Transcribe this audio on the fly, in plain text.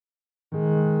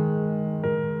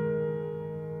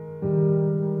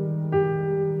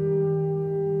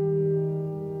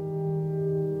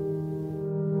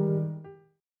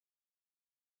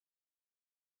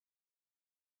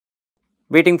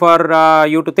waiting for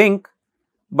you to think,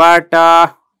 but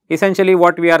essentially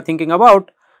what we are thinking about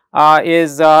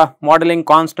is modeling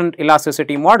constant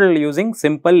elasticity model using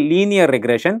simple linear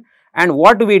regression. And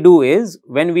what we do is,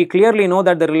 when we clearly know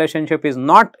that the relationship is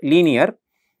not linear,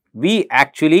 we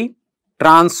actually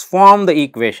transform the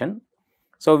equation.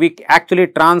 So, we actually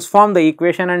transform the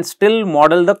equation and still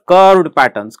model the curved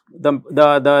patterns.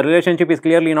 The relationship is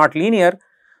clearly not linear.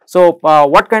 So,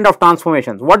 what kind of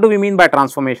transformations? What do we mean by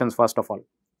transformations first of all?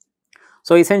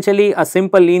 So, essentially a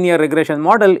simple linear regression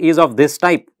model is of this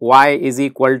type: y is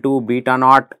equal to beta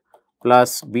naught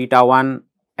plus beta 1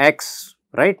 x,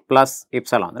 right, plus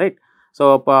epsilon, right.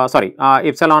 So,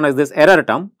 epsilon is this error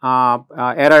term,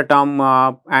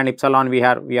 and epsilon we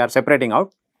are separating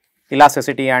out,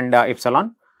 elasticity and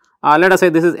epsilon. Let us say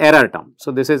this is error term.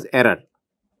 So, this is error,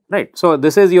 right. So,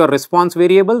 this is your response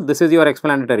variable, this is your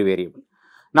explanatory variable.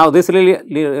 Now, this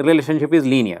relationship is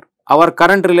linear. Our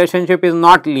current relationship is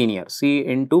not linear, c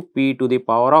into p to the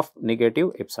power of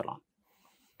negative epsilon,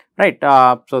 right.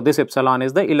 So, this epsilon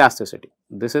is the elasticity,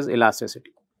 this is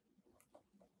elasticity.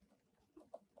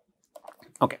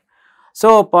 Okay.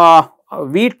 So,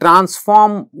 we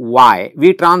transform y,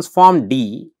 we transform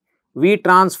d, we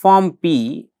transform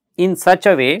p in such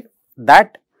a way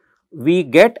that we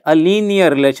get a linear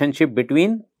relationship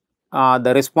between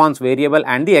the response variable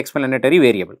and the explanatory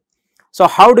variable. So,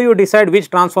 how do you decide which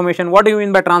transformation? What do you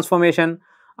mean by transformation?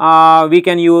 We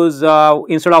can use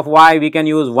instead of y, we can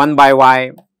use 1 by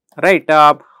y, right,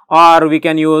 or we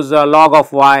can use log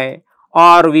of y,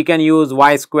 or we can use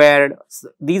y squared.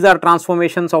 These are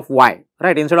transformations of y,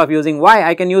 right. Instead of using y,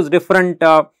 I can use different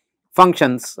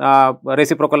functions,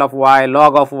 reciprocal of y,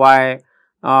 log of y,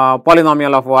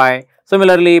 polynomial of y.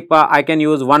 Similarly, I can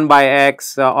use 1 by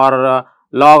x or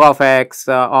log of x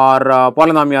or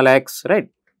polynomial x, right.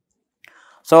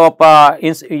 So, by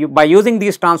using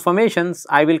these transformations,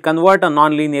 I will convert a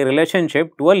non-linear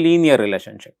relationship to a linear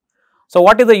relationship. So,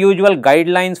 what is the usual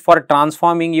guidelines for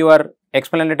transforming your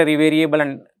explanatory variable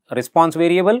and response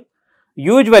variable?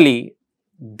 Usually,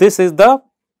 this is the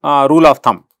rule of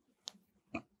thumb.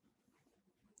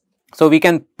 So, we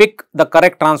can pick the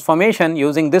correct transformation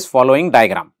using this following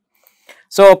diagram.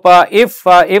 So, if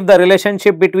the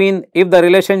relationship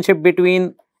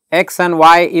between x and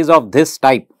y is of this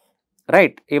type,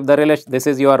 right, if the this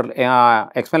is your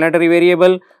explanatory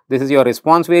variable, this is your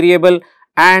response variable,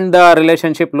 and the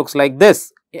relationship looks like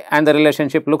this, and the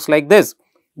relationship looks like this,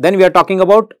 then we are talking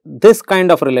about this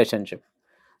kind of relationship.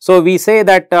 So, we say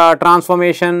that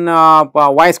transformation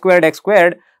y squared x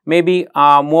squared may be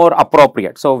more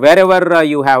appropriate. So, wherever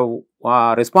you have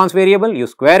response variable, you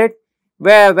square it,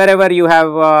 wherever you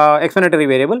have explanatory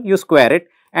variable, you square it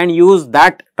and use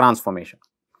that transformation.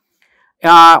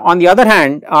 On the other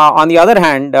hand,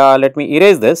 let me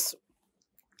erase this.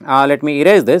 If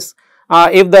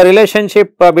the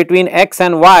relationship between x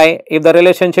and y,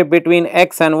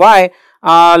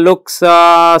 looks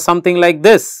something like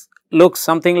this,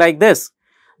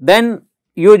 then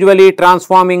usually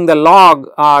transforming the log,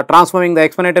 transforming the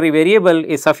explanatory variable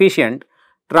is sufficient.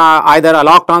 Either a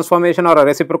log transformation or a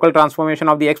reciprocal transformation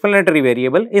of the explanatory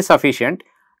variable is sufficient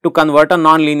to convert a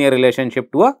non-linear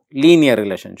relationship to a linear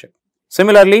relationship.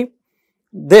 Similarly,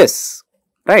 this,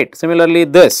 right, similarly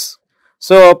this.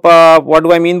 So, what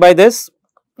do I mean by this?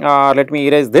 Let me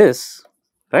erase this,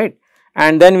 right,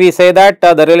 and then we say that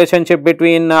the relationship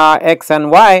between x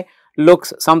and y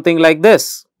looks something like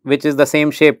this, which is the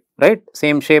same shape, right,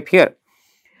 same shape here.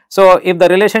 So, if the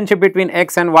relationship between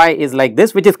x and y is like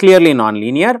this, which is clearly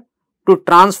non-linear, to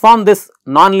transform this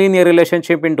non-linear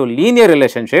relationship into linear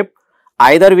relationship,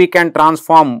 either we can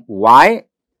transform y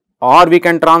or we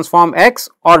can transform x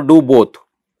or do both.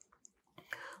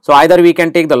 So, either we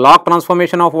can take the log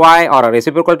transformation of y or a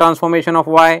reciprocal transformation of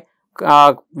y,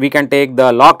 we can take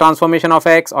the log transformation of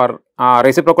x or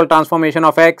reciprocal transformation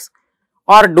of x,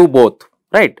 or do both,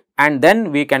 right, and then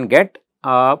we can get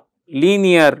a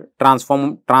linear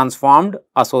transformed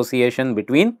association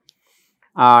between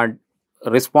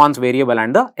response variable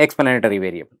and the explanatory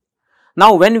variable.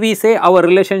 Now, when we say our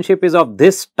relationship is of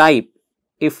this type,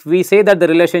 if we say that the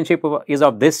relationship is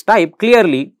of this type,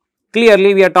 clearly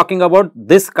we are talking about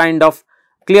this kind of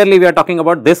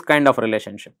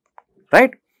relationship,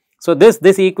 right. So,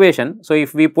 this equation, so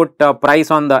if we put price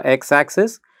on the x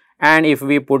axis and if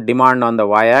we put demand on the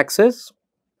y axis,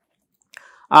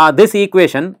 this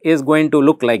equation is going to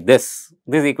look like this.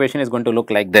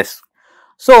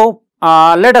 So,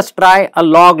 let us try a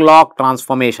log-log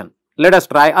transformation. What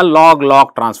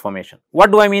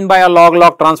do I mean by a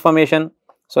log-log transformation?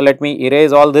 So, let me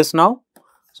erase all this now.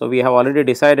 So, we have already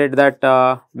decided that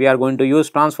we are going to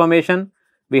use transformation.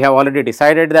 We have already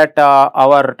decided that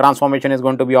our transformation is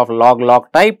going to be of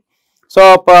log type.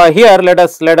 So, here let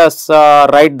us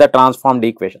write the transformed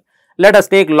equation. Let us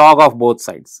take log of both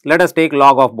sides. Let us take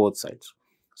log of both sides.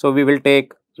 So, we will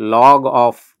take log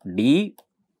of d,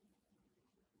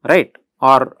 right,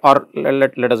 or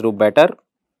let us do better.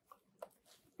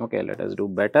 Okay, let us do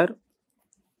better.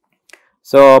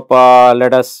 So,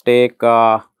 let us take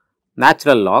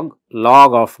natural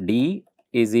log of d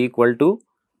is equal to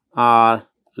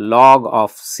log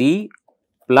of c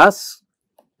plus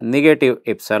negative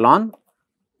epsilon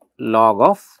log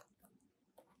of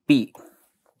p,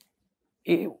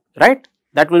 right.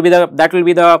 That will be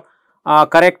the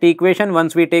correct equation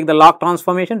once we take the log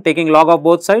transformation, taking log of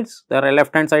both sides. The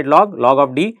left hand side log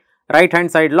of d, right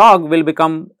hand side log will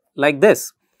become like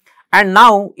this. And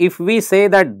now if we say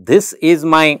that this is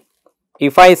my,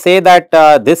 if I say that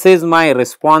this is my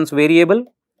response variable,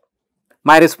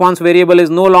 my response variable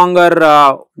is no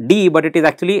longer d, but it is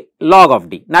actually log of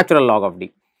d, natural log of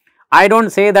d. I do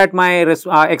not say that my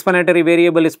explanatory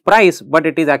variable is price, but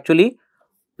it is actually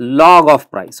log of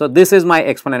price. So, this is my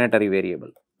explanatory variable.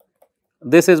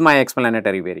 This is my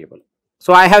explanatory variable.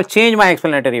 So, I have changed my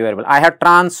explanatory variable. I have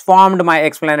transformed my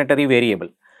explanatory variable.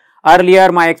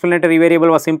 Earlier, my explanatory variable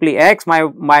was simply x,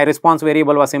 my response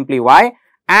variable was simply y,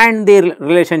 and the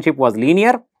relationship was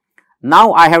linear.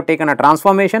 Now, I have taken a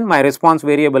transformation. My response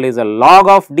variable is a log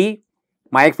of d,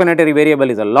 my explanatory variable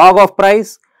is a log of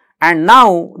price, and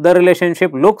now the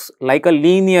relationship looks like a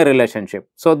linear relationship.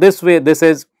 So, this way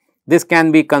this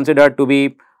can be considered to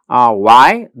be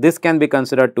y, this can be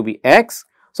considered to be x.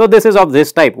 So, this is of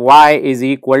this type, y is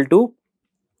equal to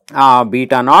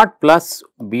beta naught plus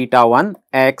beta 1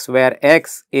 x, where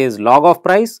x is log of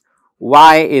price,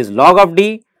 y is log of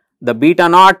d, the beta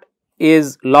naught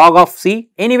is log of c.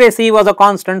 Anyway, c was a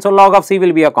constant, so log of c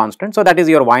will be a constant. So, that is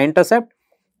your y intercept,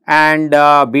 and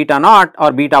beta naught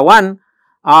or beta 1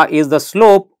 is the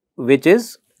slope which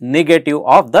is negative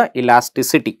of the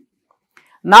elasticity.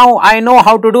 Now, I know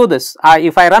how to do this.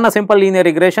 If I run a simple linear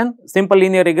regression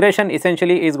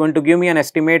essentially is going to give me an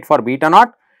estimate for beta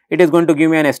naught. It is going to give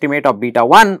me an estimate of beta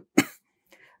 1.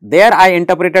 There I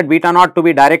interpreted beta naught to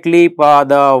be directly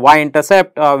the y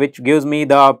intercept which gives me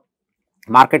the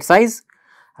market size.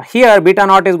 Here beta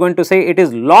naught is going to say it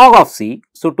is log of c.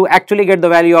 So, to actually get the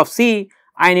value of c,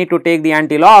 I need to take the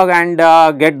anti-log and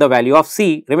get the value of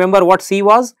c. Remember what c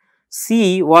was?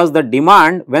 C was the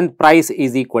demand when price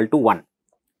is equal to 1.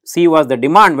 C was the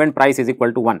demand when price is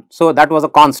equal to 1. So, that was a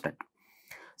constant.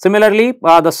 Similarly,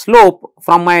 the slope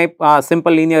from my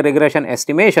simple linear regression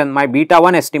estimation, my beta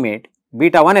 1 estimate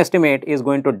is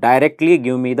going to directly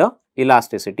give me the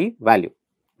elasticity value,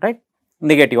 right,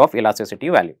 negative of elasticity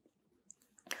value.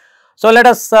 So, let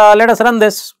us run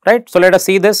this, right. So, let us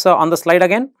see this on the slide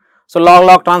again. So,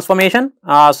 log transformation.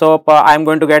 So, I am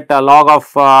going to get log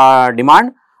of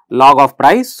demand, log of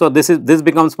price. So, this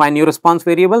becomes my new response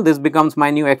variable, this becomes my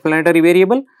new explanatory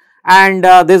variable, and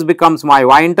this becomes my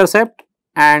y intercept,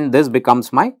 and this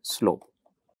becomes my slope.